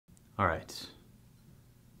All right.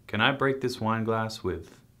 Can I break this wine glass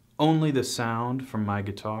with only the sound from my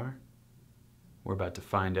guitar? We're about to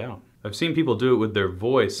find out. I've seen people do it with their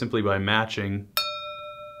voice simply by matching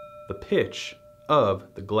the pitch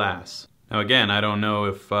of the glass. Now again, I don't know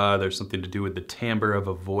if there's something to do with the timbre of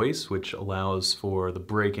a voice, which allows for the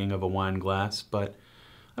breaking of a wine glass, but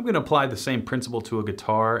I'm gonna apply the same principle to a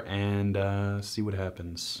guitar and see what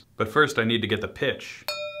happens. But first I need to get the pitch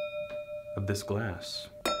of this glass.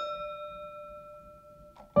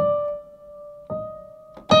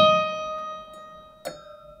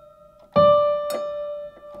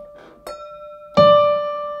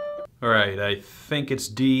 All right, I think it's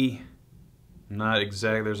D. Not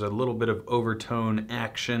exact, there's a little bit of overtone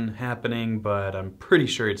action happening, but I'm pretty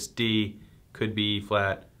sure it's D. Could be E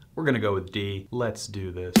flat. We're gonna go with D. Let's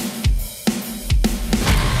do this.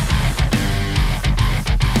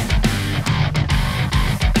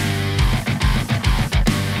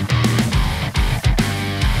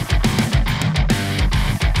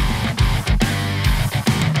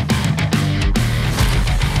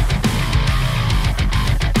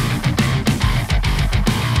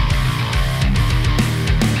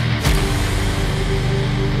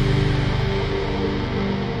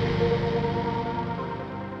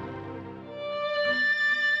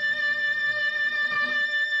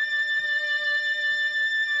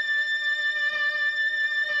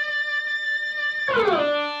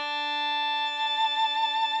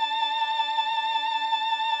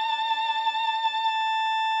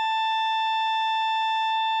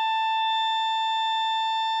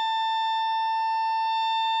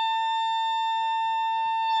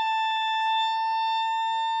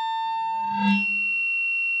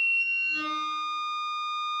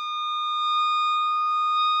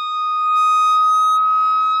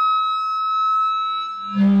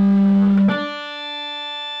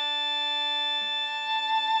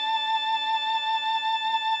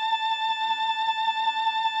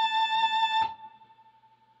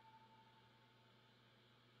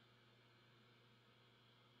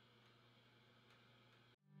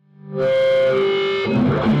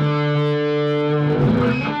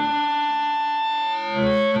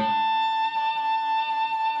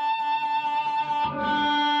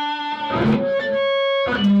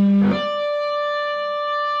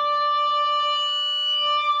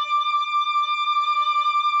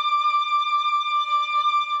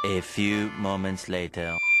 A few moments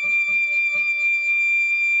later.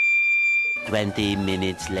 20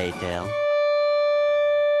 minutes later.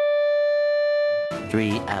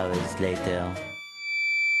 3 hours later.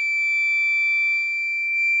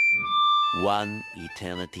 1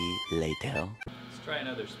 eternity later. Let's try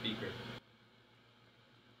another speaker.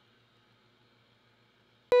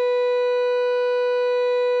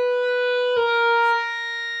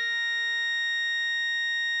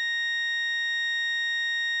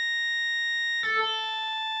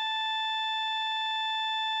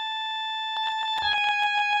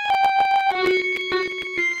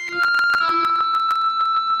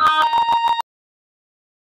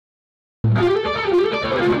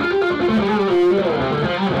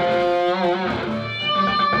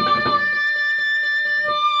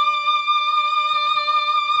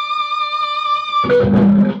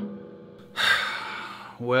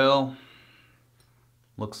 Well,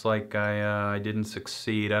 looks like I didn't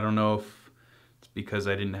succeed. I don't know if it's because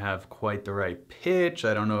I didn't have quite the right pitch.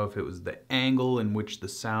 I don't know if it was the angle in which the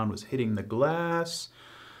sound was hitting the glass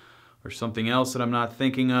or something else that I'm not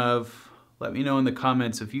thinking of. Let me know in the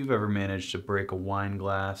comments if you've ever managed to break a wine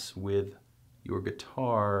glass with your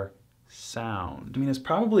guitar sound. I mean, it's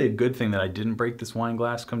probably a good thing that I didn't break this wine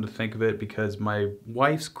glass, come to think of it, because my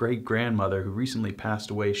wife's great-grandmother, who recently passed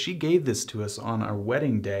away, she gave this to us on our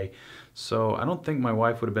wedding day. So I don't think my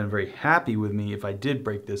wife would have been very happy with me if I did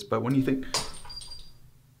break this, but when you think...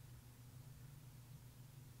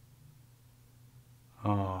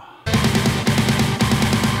 Oh.